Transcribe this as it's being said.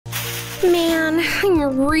Man, I'm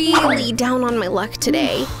really down on my luck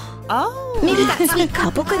today. Oh. Maybe that sweet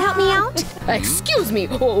couple could help me out? Excuse me,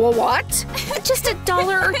 what? Just $1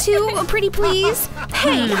 or $2, pretty please?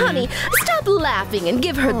 Hey, honey, stop laughing and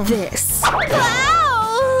give her this.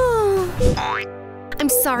 I'm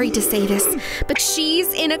sorry to say this, but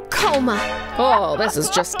she's in a coma. Oh, this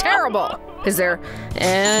is just terrible. Is there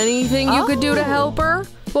anything you could do to help her?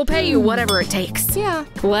 We'll pay you whatever it takes. Yeah.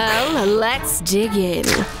 Well, let's dig in.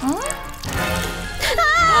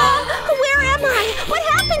 Where am I? What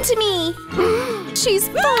happened to me? She's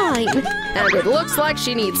fine. And it looks like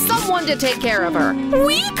she needs someone to take care of her.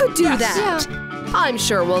 We could do that. Yeah. I'm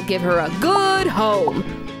sure we'll give her a good home.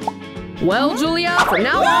 Well, Julia, from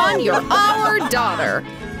now on, you're our daughter.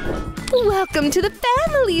 Welcome to the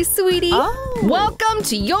family, sweetie. Oh. Welcome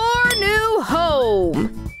to your new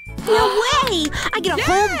home. No way! I get a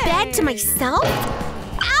whole bed to myself?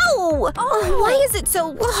 Ow! Why is it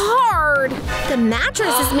so hard? The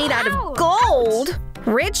mattress is made out of gold.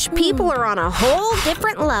 Rich people are on a whole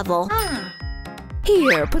different level.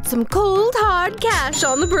 Here, put some cold, hard cash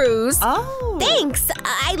on the bruise. Oh. Thanks!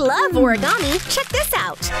 I love origami. Check this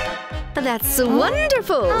out. That's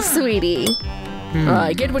wonderful, sweetie.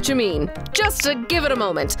 I get what you mean. Just give it a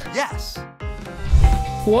moment. Yes.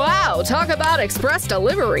 Wow, talk about express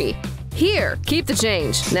delivery. Here, keep the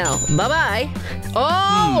change. Now, bye-bye.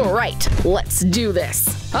 All right, let's do this.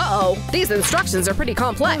 Uh-oh, these instructions are pretty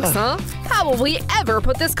complex, huh? How will we ever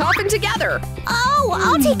put this coffin together? Oh,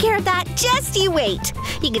 I'll take care of that. Just you wait.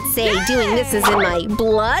 You could say doing this is in my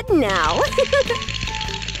blood now.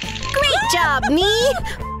 Great job, me!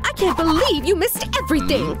 I can't believe you missed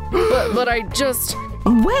everything. But I just…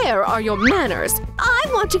 Where are your manners? I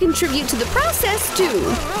want to contribute to the process,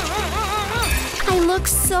 too. I look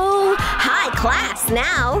so high class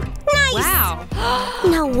now. Nice! Wow.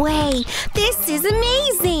 No way! This is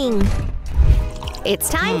amazing! It's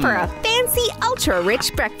time for a fancy,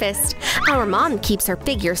 ultra-rich breakfast. Our mom keeps her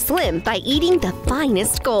figure slim by eating the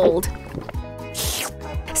finest gold.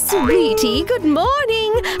 Sweetie, good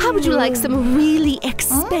morning. How would you like some really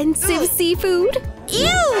expensive seafood? Ew!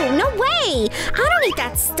 No way! I don't eat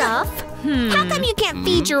that stuff. How come you can't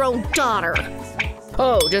feed your own daughter?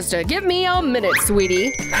 Oh, just give me a minute,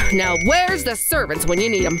 sweetie. Now, where's the servants when you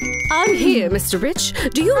need them? I'm here, Mr. Rich.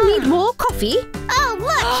 Do you need more coffee? Oh,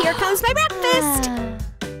 look! Here comes my breakfast!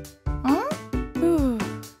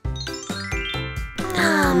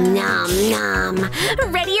 Nom nom.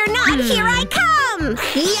 Ready or not, here I come!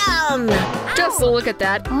 Yum! Just look at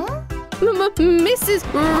that. Mrs.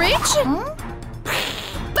 Rich?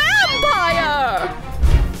 Vampire!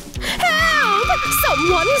 Help!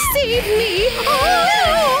 Someone save me!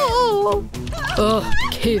 Oh! Ugh,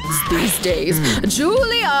 kids these days.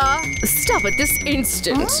 Julia! Stop it this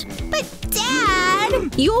instant. But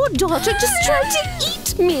Dad! Your daughter just tried to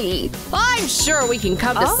eat me! I'm sure we can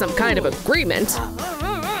come to some kind of agreement.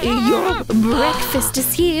 Your breakfast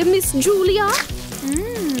is here, Miss Julia.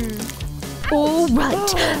 All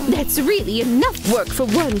right, that's really enough work for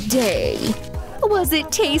one day. Was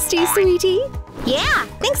it tasty, sweetie? Yeah,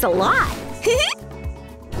 thanks a lot.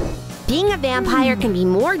 Being a vampire can be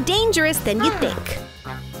more dangerous than you think.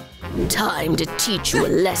 Time to teach you a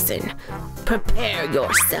lesson. Prepare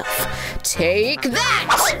yourself. Take that!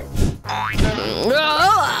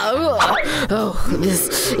 Oh,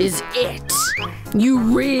 this is it. You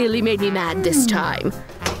really made me mad this time.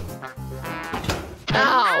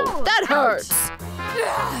 Ow, that hurts.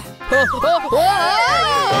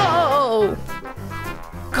 Oh.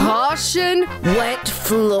 Caution, wet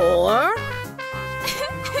floor.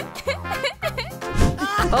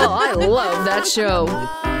 Oh, I love that show.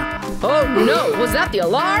 Oh no, was that the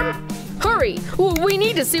alarm? Hurry, we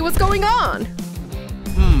need to see what's going on.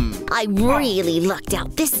 I really lucked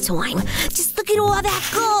out this time. Just look at all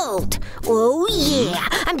that gold. Oh yeah,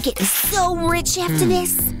 I'm getting so rich after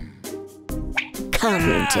this.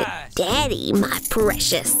 Come to Daddy, my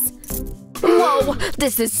precious. Whoa,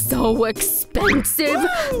 this is so expensive.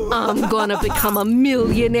 I'm gonna become a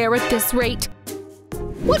millionaire at this rate.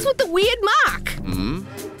 What's with the weird mark?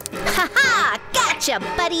 Haha, gotcha,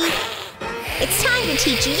 buddy. It's time to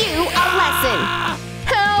teach you a lesson.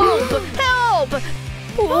 Help! Help!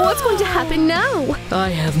 What's going to happen now? I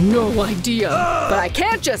have no idea, but I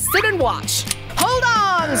can't just sit and watch. Hold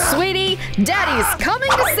on, sweetie! Daddy's coming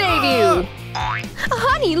to save you!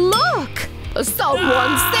 Honey, look!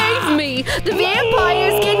 Someone save me! The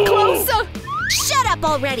vampire's getting closer! Shut up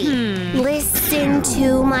already. Listen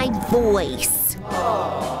to my voice.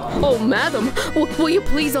 Oh, madam, will you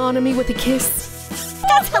please honor me with a kiss?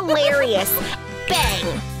 That's hilarious. Bang.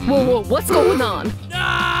 Whoa, what's going on?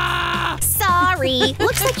 Sorry. Sorry.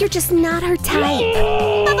 Looks like you're just not our type.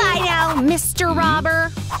 Bye-bye now, Mr.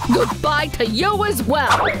 Robber. Goodbye to you as well!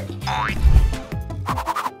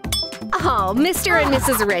 Oh, Mr. and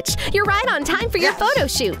Mrs. Rich, you're right on time for your photo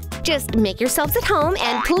shoot. Just make yourselves at home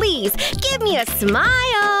and please give me a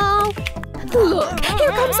smile. Look, here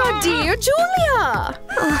comes our dear Julia!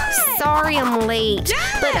 Oh, sorry I'm late,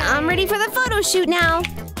 but I'm ready for the photo shoot now.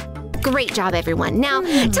 Great job, everyone. Now,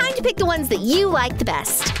 time to pick the ones that you like the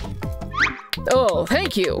best. Oh,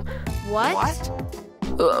 thank you. What?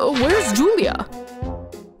 Where's Julia?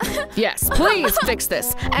 Yes, please fix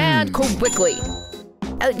this, and quickly.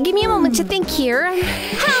 Give me a moment to think here.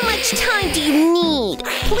 How much time do you need?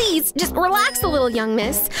 Please, just relax a little, young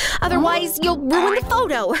miss. Otherwise, you'll ruin the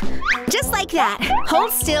photo. Just like that.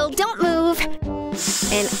 Hold still, don't move.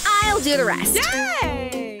 And I'll do the rest.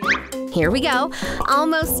 Yay! Here we go.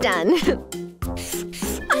 Almost done.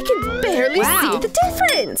 I can barely see the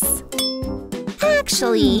difference.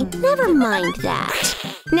 Actually, never mind that.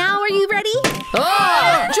 Now, are you ready?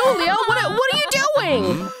 Oh, Julia, what are you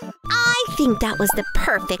doing? I think that was the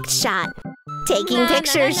perfect shot. Taking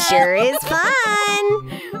pictures sure is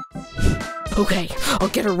fun. Okay, I'll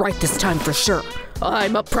get her right this time for sure.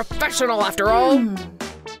 I'm a professional after all.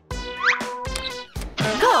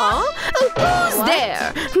 Who's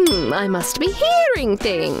there? I must be hearing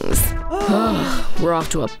things. We're off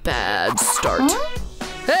to a bad start.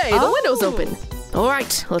 Hey, the window's open. All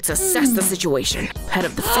right, let's assess the situation. Head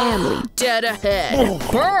of the family, dead ahead.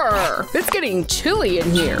 Brr! It's getting chilly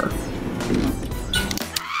in here.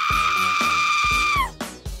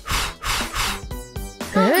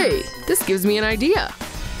 Hey, this gives me an idea.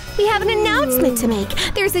 We have an announcement to make.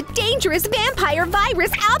 There's a dangerous vampire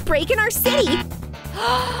virus outbreak in our city.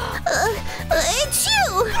 It's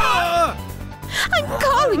you! I'm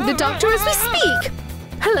calling the doctor as we speak.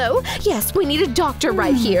 Hello? Yes, we need a doctor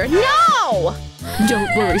right here. No! Don't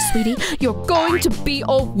worry, sweetie. You're going to be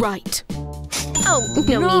all right. Oh,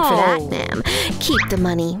 no need for that, ma'am. Keep the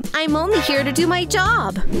money. I'm only here to do my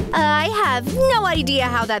job. I have no idea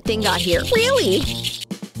how that thing got here. Really?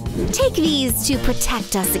 Take these to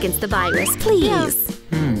protect us against the virus, please.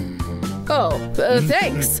 Oh,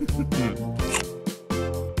 thanks.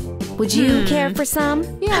 Would you care for some?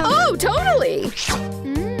 Yeah. Oh, totally!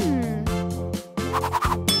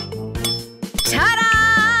 Ta-da!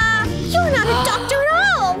 You're not a doctor at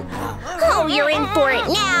all! Oh, you're in for it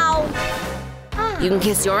now! You can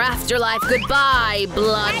kiss your afterlife goodbye,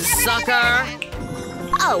 bloodsucker!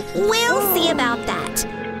 Oh, we'll see about that.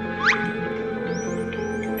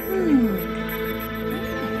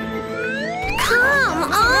 Come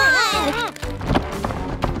on!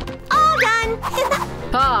 All done!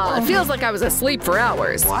 It feels like I was asleep for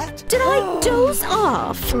hours. What? Did I doze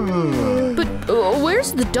off? But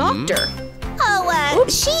where's the doctor? Oh,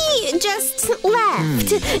 she just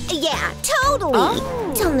left. Yeah, totally.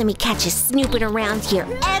 Don't let me catch you snooping around here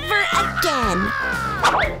ever again.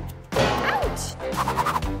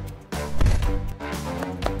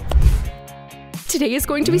 Today is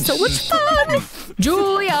going to be so much fun!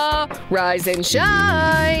 Julia, rise and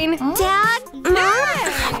shine! Dad?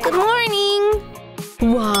 Mom? Good morning.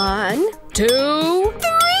 1, 2,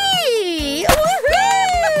 3!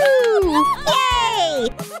 Woohoo! Yay!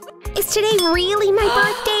 Is today really my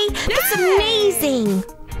birthday? That's amazing.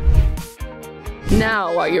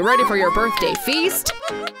 Now, are you ready for your birthday feast?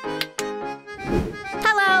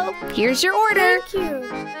 Hello, here's your order. Thank you.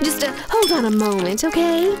 Just hold on a moment,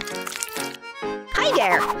 okay? Hi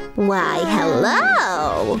there. Why,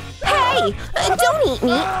 hello. Hey, don't eat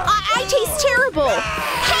me. I taste terrible.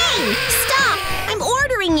 Hey, stop. I'm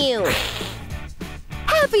ordering you.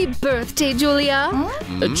 Happy birthday, Julia!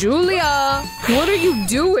 Julia, what are you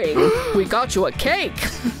doing? We got you a cake.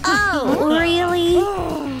 Oh, really?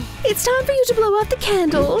 It's time for you to blow out the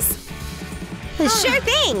candles. Sure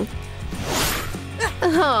thing.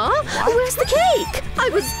 Where's the cake? I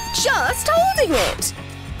was just holding it.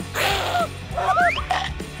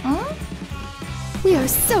 We are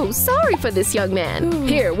so sorry for this young man.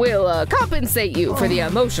 Here, we'll compensate you for the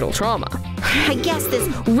emotional trauma. I guess this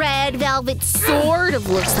red velvet sort of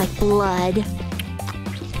looks like blood.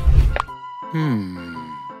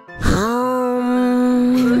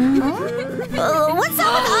 What's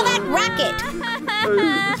up with all that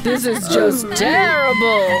racket? This is just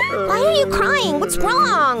terrible. Why are you crying? What's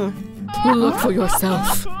wrong? Look for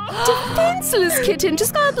yourself. Defenseless kitten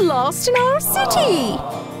just got lost in our city.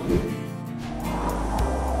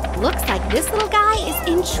 Looks like this little guy is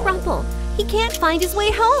in trouble. He can't find his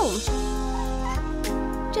way home.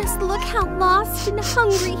 Just look how lost and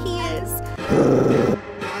hungry he is.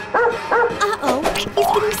 Uh-oh, he's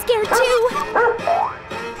getting scared too.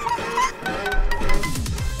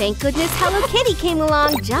 Thank goodness Hello Kitty came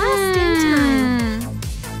along just in time.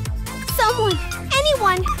 Someone,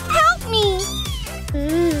 anyone, help me!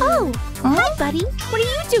 Oh, hi, buddy. What are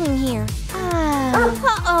you doing here?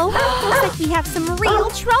 Uh-oh. Looks like we have some real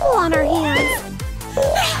trouble on our hands.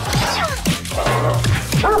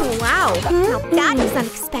 Oh, wow. Now that is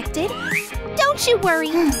unexpected. Don't you worry.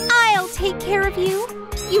 I'll take care of you.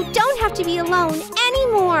 You don't have to be alone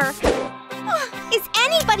anymore. Is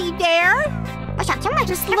anybody there?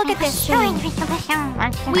 Just look at this thing. We need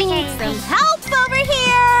some help over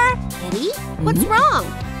here. Kitty, what's wrong?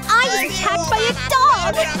 I was attacked by a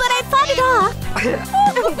dog, but I fought it off.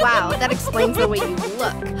 Wow, that explains the way you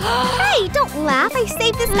look. Hey, don't laugh. I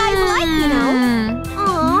saved this guy's life, you know.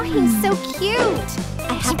 Aw, he's so cute.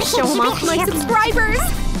 I have to show him off to my subscribers.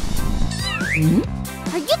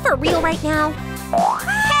 Are you for real right now?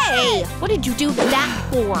 Hey, what did you do that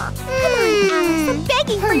for? Come on, Alice, I'm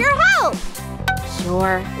begging for your help.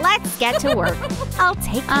 Sure, let's get to work. I'll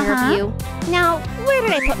take care of you. Now, where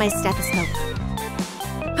did I put my stethoscope?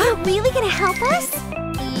 Really gonna help us?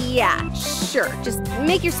 Yeah, sure. Just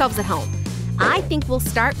make yourselves at home. I think we'll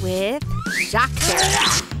start with shock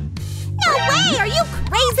therapy. No way! Are you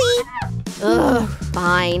crazy? Ugh,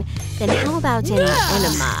 fine. Then how about an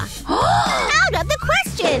enema? Out of the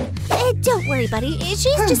question! Don't worry, buddy.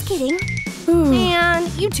 She's just kidding. Man,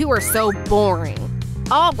 you two are so boring.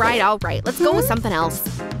 All right. Let's go with something else.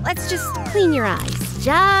 Let's just clean your eyes.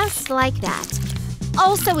 Just like that.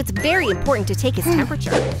 Also, it's very important to take his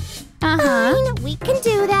temperature. Fine, we can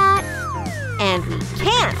do that. And we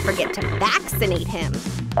can't forget to vaccinate him.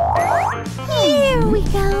 Here we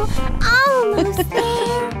go. Almost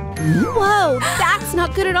there. Whoa, that's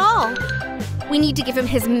not good at all. We need to give him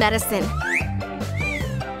his medicine.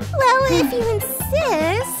 Well, if you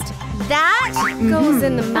insist. That goes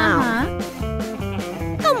in the mouth.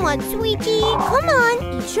 Come on, sweetie. Come on,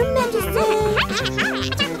 eat your medicine.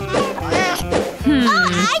 Oh,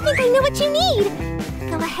 I think I know what you need.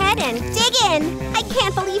 Go ahead and dig in. I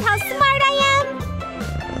can't believe how smart I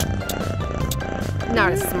am.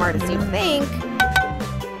 Not as smart as you think.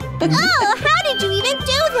 Oh, how did you even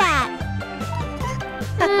do that?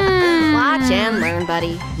 Watch and learn,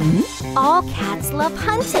 buddy. All cats love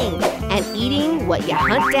hunting, and eating what you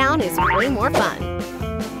hunt down is way more fun.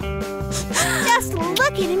 Just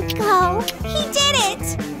look at him go. He did it.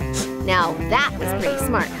 Now that was pretty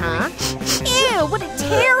smart, huh? Ew, what a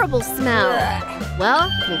terrible smell. Well,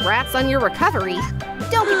 congrats on your recovery.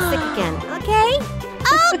 Don't get sick again, okay?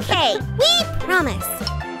 Okay, we promise.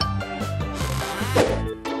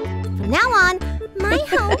 From now on, my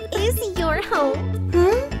home is your home.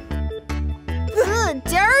 Ugh,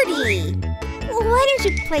 dirty. Why don't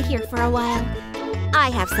you play here for a while? I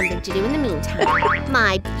have something to do in the meantime.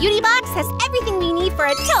 My beauty box has everything we need for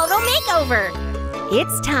a total makeover.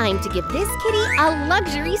 It's time to give this kitty a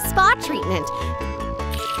luxury spa treatment.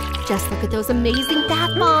 Just look at those amazing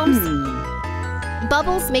bath bombs.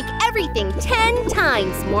 Bubbles make everything 10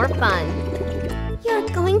 times more fun. You're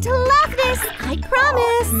going to love this, I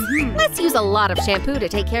promise. Let's use a lot of shampoo to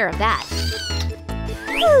take care of that.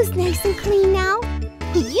 Who's nice and clean now?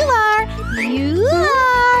 You are! You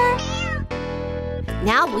are!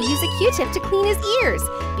 Now we'll use a Q-tip to clean his ears.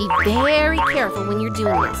 Be very careful when you're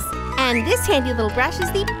doing this. And this handy little brush is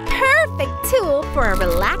the perfect tool for a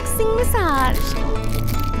relaxing massage.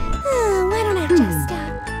 Why don't I just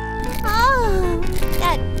stop? Oh,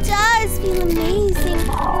 that does feel amazing.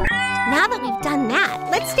 Now that we've done that,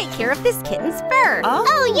 let's take care of this kitten's fur.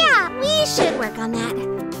 Oh yeah, we should work on that.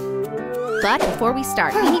 But before we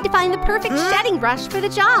start, we need to find the perfect shedding brush for the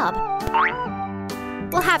job.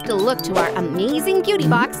 We'll have to look to our amazing beauty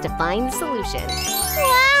box to find the solution.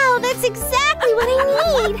 Wow, that's exactly what I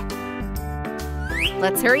need!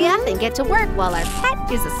 Let's hurry up and get to work while our pet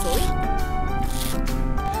is asleep.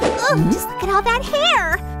 Oh, just look at all that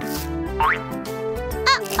hair!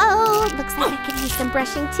 Uh-oh, looks like I could use some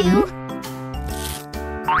brushing too.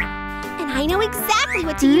 And I know exactly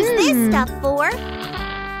what to use this stuff for.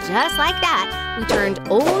 Just like that, we turned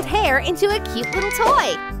old hair into a cute little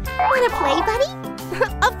toy. Wanna play, buddy?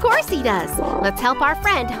 Of course he does. Let's help our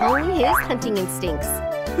friend hone his hunting instincts.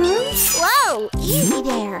 Whoa, easy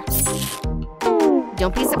there.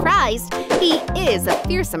 Don't be surprised. He is a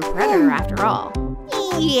fearsome predator after all.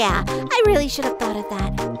 Yeah, I really should have thought of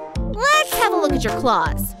that. Let's have a look at your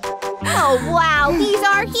claws. Oh, wow, these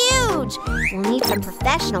are huge. We'll need some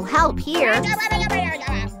professional help here.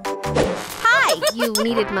 Hi, you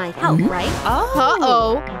needed my help, right?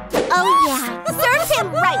 Uh-oh. Oh, yeah, serves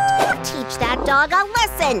him right. Teach that dog a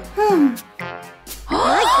lesson.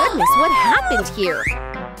 My goodness, what happened here?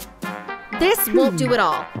 This won't do at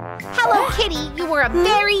all. Hello Kitty, you were a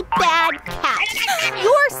very bad cat.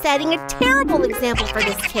 You're setting a terrible example for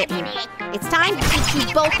this kitten. It's time to teach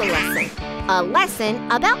you both a lesson. A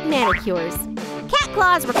lesson about manicures. Cat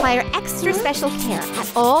claws require extra special care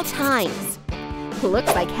at all times.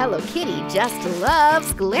 Looks like Hello Kitty just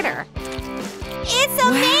loves glitter. It's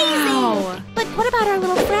amazing! Wow. But what about our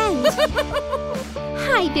little friend?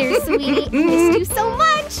 Hi there, sweetie. I missed you so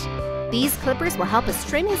much. These clippers will help us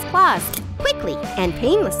trim his claws quickly and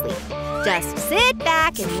painlessly. Just sit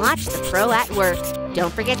back and watch the pro at work.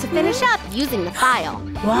 Don't forget to finish up using the file.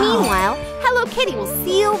 Wow. Meanwhile, Hello Kitty will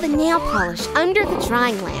seal the nail polish under the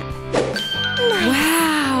drying lamp. Nice.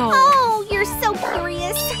 Wow. Oh, you're so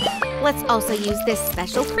curious. Let's also use this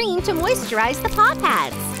special cream to moisturize the paw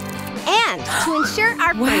pads. And to ensure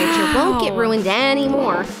our furniture won't get ruined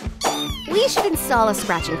anymore, we should install a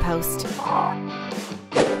scratching post.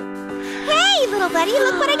 Hey, little buddy,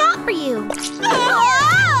 look what I got for you.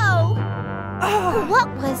 Oh! What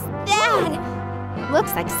was that?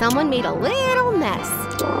 Looks like someone made a little mess.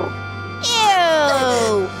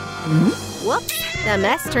 Ew! Whoops, the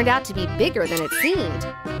mess turned out to be bigger than it seemed.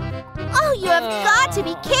 Oh, you have got to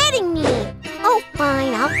be kidding me! Oh,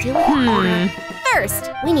 fine, I'll deal with it later.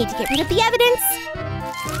 First, we need to get rid of the evidence.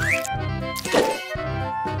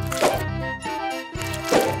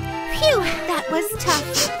 Phew, that was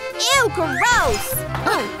tough. Ew, gross!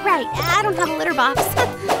 Oh, right, I don't have a litter box.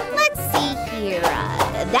 Let's see here.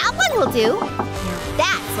 That one will do.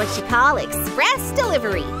 Now that's what you call express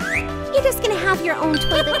delivery. You're just gonna have your own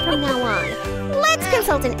toilet from now on. Let's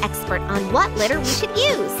consult an expert on what litter we should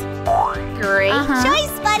use. Great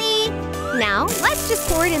choice, buddy! Now, let's just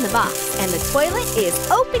pour it in the box, and the toilet is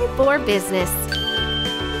open for business.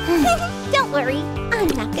 Don't worry, I'm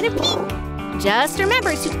not gonna peek. Just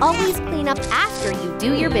remember to always clean up after you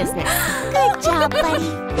do your business. Good job, buddy.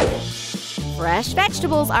 Fresh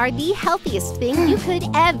vegetables are the healthiest thing you could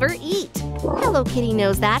ever eat. Hello Kitty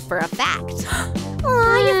knows that for a fact.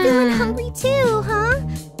 Aw, you're feeling hungry too, huh?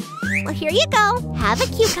 Well, here you go. Have a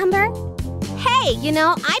cucumber. Hey, you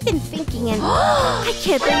know, I've been thinking and I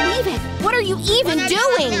can't believe it. What are you even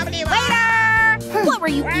doing? Waiter! What were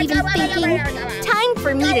you even thinking? Time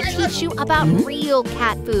for me to teach you about real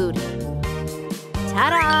cat food.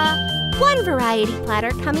 Ta-da! One variety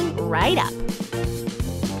platter coming right up.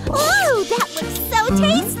 Ooh, that looks so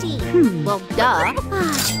tasty. Well, duh.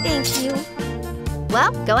 Thank you.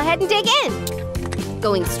 Well, go ahead and dig in.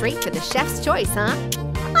 Going straight for the chef's choice, huh?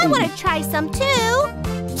 I want to try some too.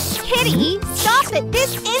 Kitty, stop it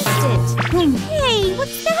this instant! Hey,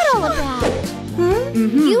 what's that all about?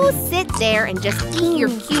 You sit there and just eat your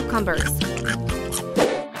cucumbers.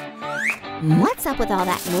 What's up with all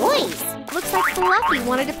that noise? Looks like Fluffy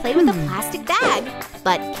wanted to play with a plastic bag,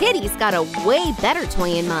 but Kitty's got a way better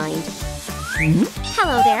toy in mind.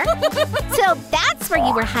 Hello there. So that's where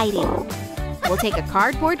you were hiding. We'll take a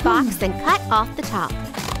cardboard box and cut off the top.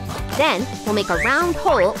 Then we'll make a round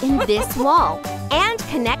hole in this wall and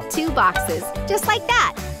connect two boxes, just like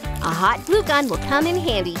that. A hot glue gun will come in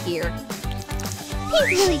handy here. Pink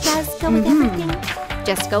really does go with everything.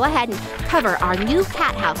 Just go ahead and cover our new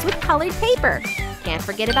cat house with colored paper. Can't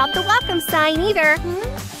forget about the welcome sign either.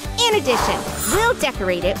 In addition, we'll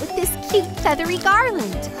decorate it with this cute feathery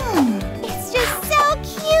garland. It's just so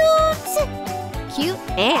cute! Cute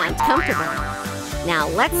and comfortable. Now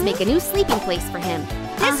let's make a new sleeping place for him.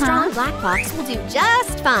 This strong black box will do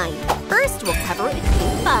just fine. First, we'll cover it with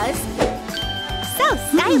pink fuzz. So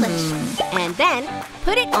stylish. And then,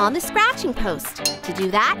 put it on the scratching post. To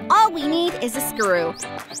do that, all we need is a screw.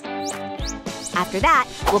 After that,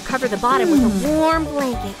 we'll cover the bottom with a warm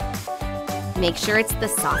blanket. Make sure it's the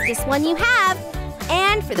softest one you have.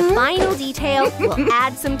 And for the final detail, we'll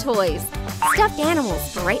add some toys. Stuffed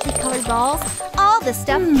animals, brightly colored balls, all the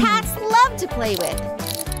stuff cats love to play with.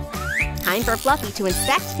 Time for Fluffy to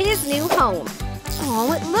inspect his new home.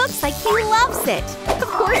 Oh, it looks like he loves it. Of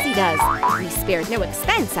course he does. We spared no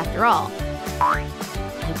expense after all. I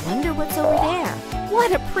wonder what's over there.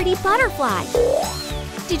 What a pretty butterfly.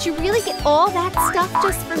 Did you really get all that stuff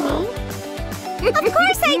just for me? Of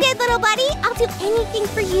course I did, little buddy. I'll do anything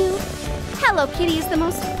for you. Hello Kitty is the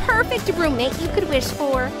most perfect roommate you could wish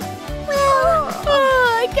for. Well,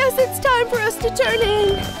 I guess it's time for us to turn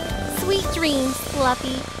in. Sweet dreams,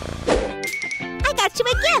 Fluffy. I got you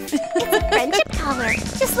a gift. It's a friendship collar.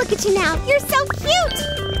 Just look at you now. You're so cute.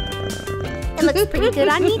 It looks pretty good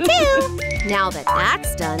on me, too. Now that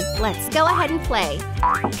that's done, let's go ahead and play.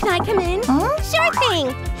 Can I come in? Sure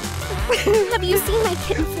thing. Have you seen my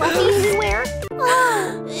kitten Fluffy anywhere?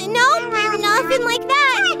 No, nothing like that.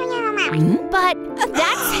 But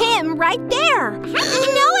that's him right there.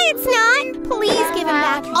 No, it's not. Please give him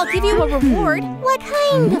back. I'll give you a reward. What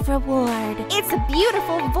kind of reward? It's a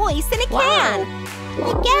beautiful voice in a can.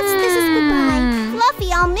 I guess this is goodbye.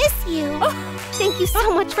 Fluffy, I'll miss you. Thank you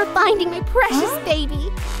so much for finding my precious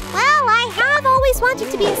baby. Well, I have always wanted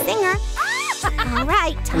to be a singer. All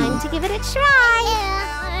right, time to give it a try.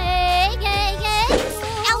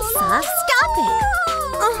 Elsa, stop it.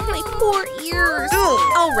 Oh, my poor ears.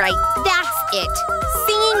 All right, that's it.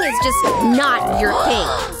 Singing is just not your thing.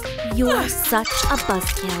 You're such a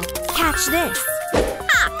buzzkill. Catch this.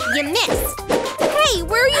 Ah, you missed. Hey,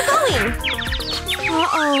 where are you going?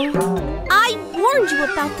 Uh-oh. I warned you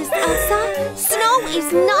about this, Elsa. Snow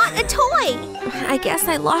is not a toy. I guess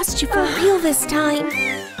I lost you for real this time.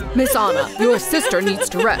 Miss Anna, your sister needs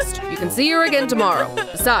to rest. You can see her again tomorrow.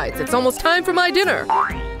 Besides, it's almost time for my dinner.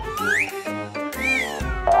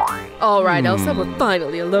 All right, Elsa, we're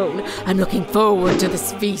finally alone. I'm looking forward to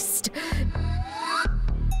this feast.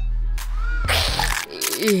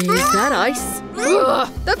 Is that ice? Ugh,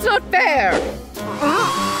 that's not fair!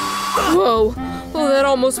 Whoa, well, that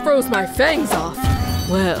almost froze my fangs off.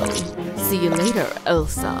 Well, see you later,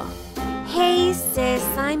 Elsa. Hey, sis,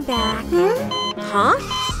 I'm back. Huh?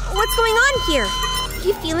 What's going on here?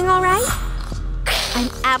 You feeling all right? I'm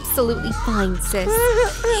absolutely fine, sis.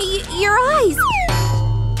 Your eyes!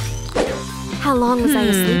 How long was I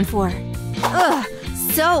asleep for? Ugh,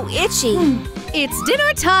 so itchy. It's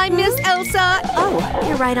dinner time, Miss Elsa! Oh,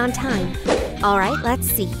 you're right on time. All right, let's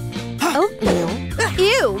see. Oatmeal.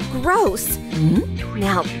 Ew, gross.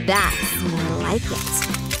 Now that's more like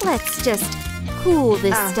it. Let's just cool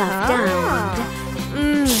this stuff down.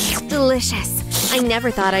 Delicious. I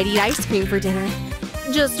never thought I'd eat ice cream for dinner.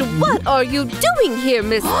 Just what are you doing here,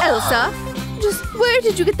 Miss Elsa? Just where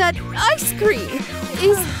did you get that ice cream?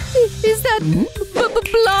 Is that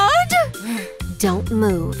blood? Don't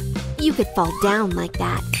move. You could fall down like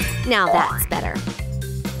that. Now that's better.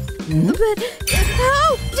 But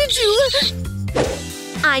how did you…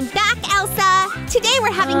 I'm back, Elsa! Today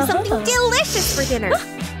we're having something delicious for dinner.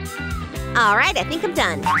 All right, I think I'm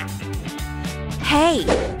done. Hey,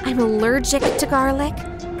 I'm allergic to garlic.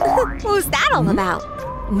 What was that all about?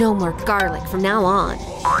 No more garlic from now on.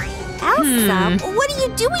 Elsa, what are you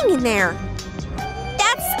doing in there?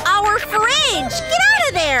 That's our fridge! Get out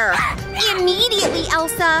of there! Immediately,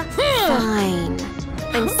 Elsa! Fine.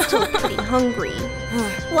 I'm still pretty hungry.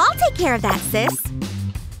 Well, I'll take care of that, sis.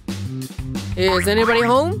 Is anybody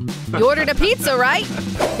home? You ordered a pizza, right?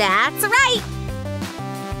 That's right.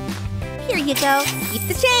 Here you go. Keep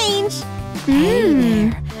the change. Hey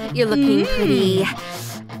there. You're looking pretty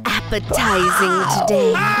appetizing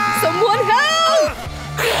today. Someone help!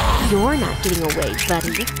 You're not getting away,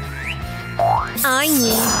 buddy. I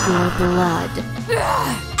need your blood.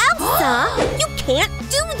 Elsa, you can't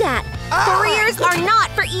do that. Couriers are not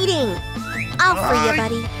for eating. I'll free you,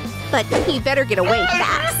 buddy. But he better get away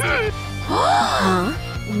fast. Huh?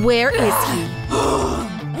 Where is he?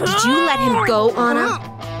 Did you let him go, Anna?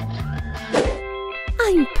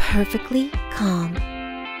 I'm perfectly calm.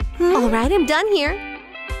 All right, I'm done here.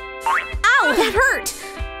 Ow, that hurt!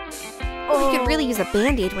 We could really use a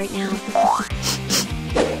Band-Aid right now.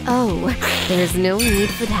 Oh, there's no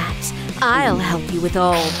need for that. I'll help you with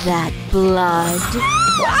all that blood.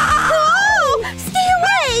 Oh, stay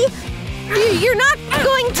away! You're not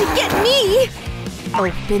going to get me!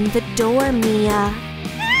 Open the door, Mia.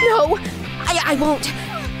 No, I won't.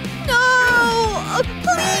 No!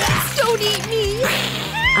 Please don't eat me!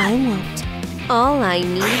 I won't. All I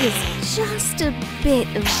need is just a bit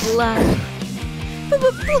of blood.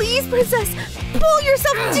 But please, princess, pull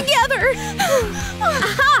yourself together!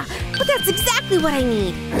 Aha! But that's exactly what I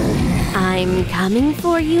need. I'm coming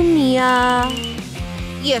for you, Mia.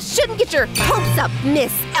 You shouldn't get your hopes up,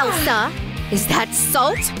 Miss Elsa. Is that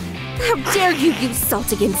salt? How dare you use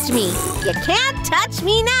salt against me? You can't touch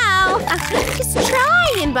me now. Just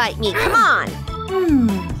try and bite me, come on.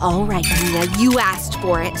 All right, Mia, you asked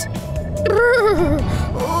for it.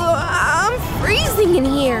 I'm freezing in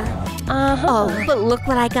here. Oh, but look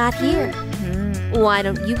what I got here. Why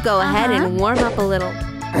don't you go ahead and warm up a little?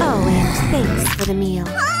 Oh, and thanks for the meal.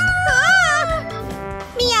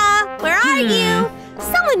 Mia, where are you?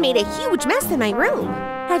 Someone made a huge mess in my room.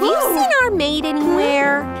 Have you seen our maid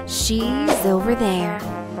anywhere? She's over there.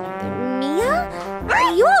 Mia?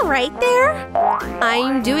 Are you all right there?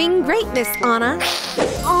 I'm doing great, Miss Anna.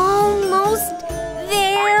 Almost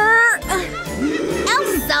there.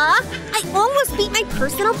 Elsa, I almost beat my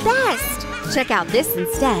personal best. Check out this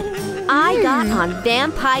instead. I got on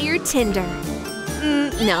Vampire Tinder.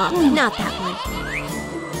 No, not that one.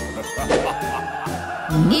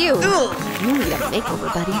 Ew. You need a makeover,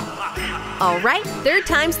 buddy. All right, third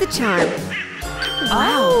time's the charm.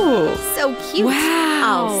 Wow. So cute. Wow.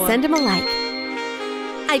 I'll send him a like.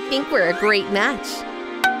 I think we're a great match.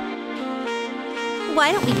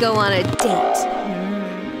 Why don't we go on a date?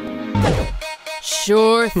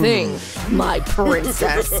 Sure thing, my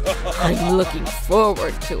princess. I'm looking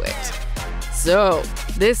forward to it. So,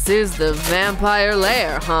 this is the vampire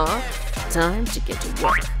lair, huh? Time to get to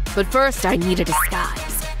work. But first, I need a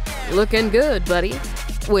disguise. Looking good, buddy.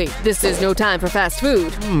 Wait, this is no time for fast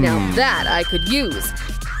food. Now that I could use.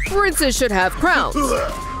 Princes should have crowns.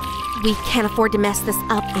 We can't afford to mess this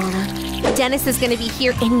up, Anna. Dennis is gonna be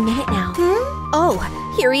here any minute now. Oh,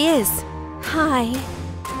 here he is. Hi.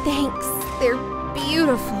 Thanks. They're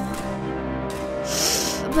beautiful.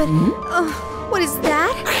 But, what is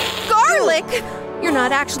that? Garlic! You're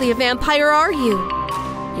not actually a vampire, are you?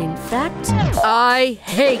 In fact, I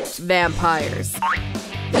hate vampires.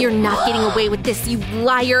 You're not getting away with this, you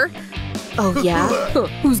liar! Oh, yeah?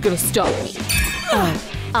 Who's gonna stop me?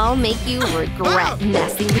 I'll make you regret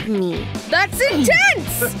messing with me. That's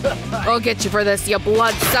intense! I'll get you for this, you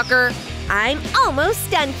bloodsucker. I'm almost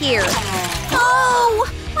done here. Oh!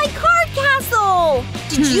 My card castle!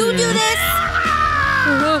 Did you do this?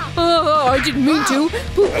 I didn't mean to.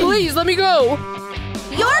 Please, let me go.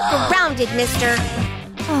 You're grounded, mister.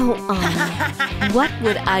 Oh, Anna, what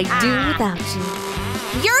would I do without you?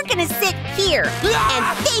 You're gonna sit here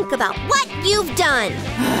and think about what you've done.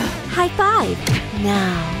 High five.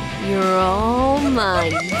 Now, you're all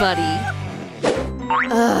mine, buddy.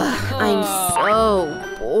 I'm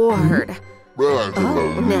so bored.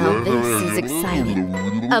 Oh, now this is exciting.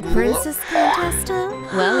 A princess contest, huh?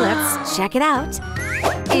 Well, let's check it out.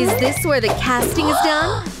 Is this where the casting is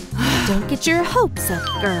done? Don't get your hopes up,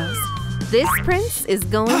 girls. This prince is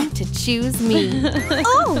going to choose me.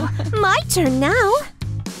 Oh, my turn now.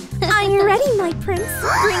 I'm ready, my prince.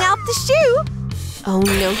 Bring out the shoe. Oh,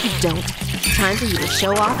 no, you don't. Time for you to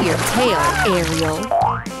show off your tail, Ariel.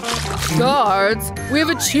 Guards, we have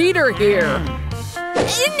a cheater here.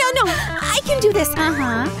 No, I can do this. Come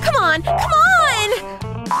on.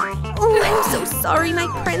 Oh, I'm so sorry, my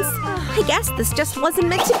prince. I guess this just wasn't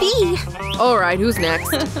meant to be. All right, who's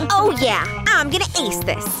next? Oh, yeah, I'm gonna ace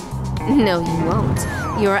this. No, you won't.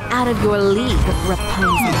 You're out of your league,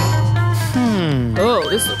 Rapunzel. Oh,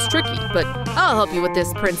 this looks tricky, but I'll help you with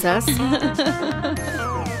this, princess.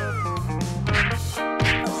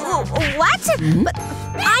 What? But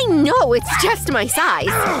I know it's just my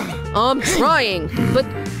size. I'm trying, but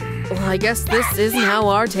well, I guess this isn't how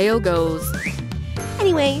our tale goes.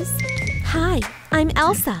 Anyways, hi, I'm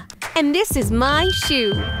Elsa, and this is my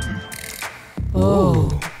shoe. Oh,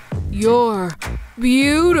 you're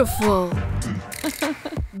beautiful.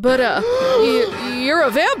 But, you're a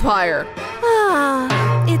vampire.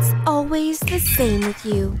 It's always the same with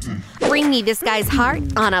you. Bring me this guy's heart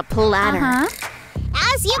on a platter.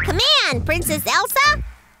 As you command, Princess Elsa.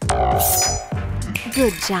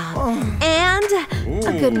 Good job. And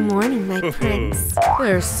a good morning, my prince.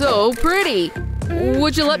 They're so pretty.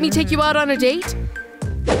 Would you let me take you out on a date?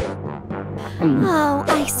 Oh,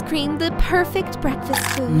 ice cream, the perfect breakfast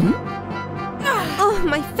food. Oh,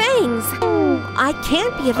 my fangs! I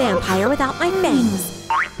can't be a vampire without my fangs.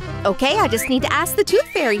 Okay, I just need to ask the Tooth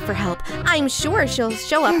Fairy for help. I'm sure she'll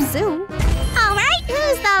show up soon. All right,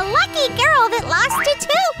 who's the lucky girl that lost a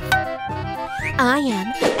tooth? I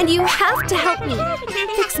am, and you have to help me.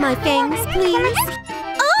 Fix my fangs, please.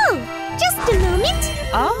 Oh, just a moment.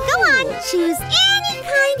 Go on, choose any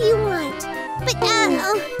kind you want. But,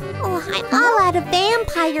 I'm all out of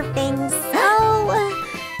vampire fangs, so…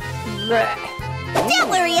 Don't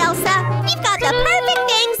worry, Elsa. We've got the perfect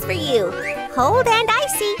fangs for you. Cold and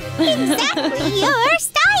icy. Exactly your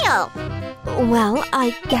style. Well,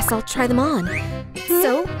 I guess I'll try them on.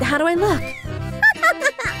 So, how do I look?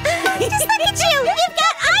 Just look at you! You've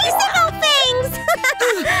got icicle fangs!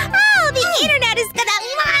 Oh, the internet is gonna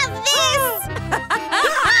love this!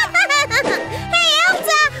 Hey,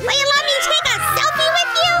 Elsa! Will you let me take a selfie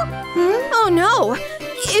with you? Oh, no.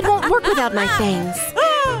 It won't work without my fangs.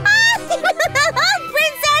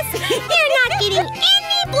 Princess! You're not getting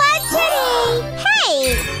any blood today! Hey!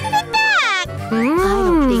 Give it back! I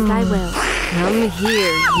don't think I will. Come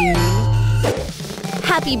here, you.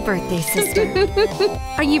 Happy birthday, sister.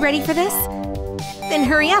 Are you ready for this? Then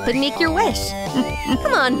hurry up and make your wish.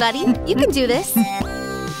 Come on, buddy. You can do this.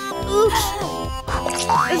 Oops.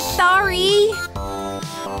 Sorry.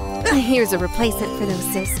 Here's a replacement for those,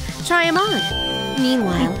 sis. Try them on.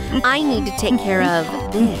 Meanwhile, I need to take care of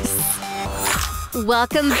this.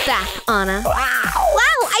 Welcome back, Anna. Wow,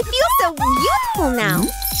 I feel so youthful now.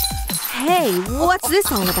 Hey, what's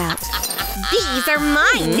this all about? These are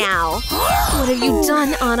mine now. What have you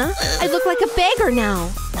done, Anna? I look like a beggar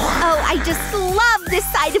now. Oh, I just love this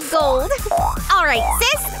side of gold. All right,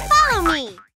 sis, follow me.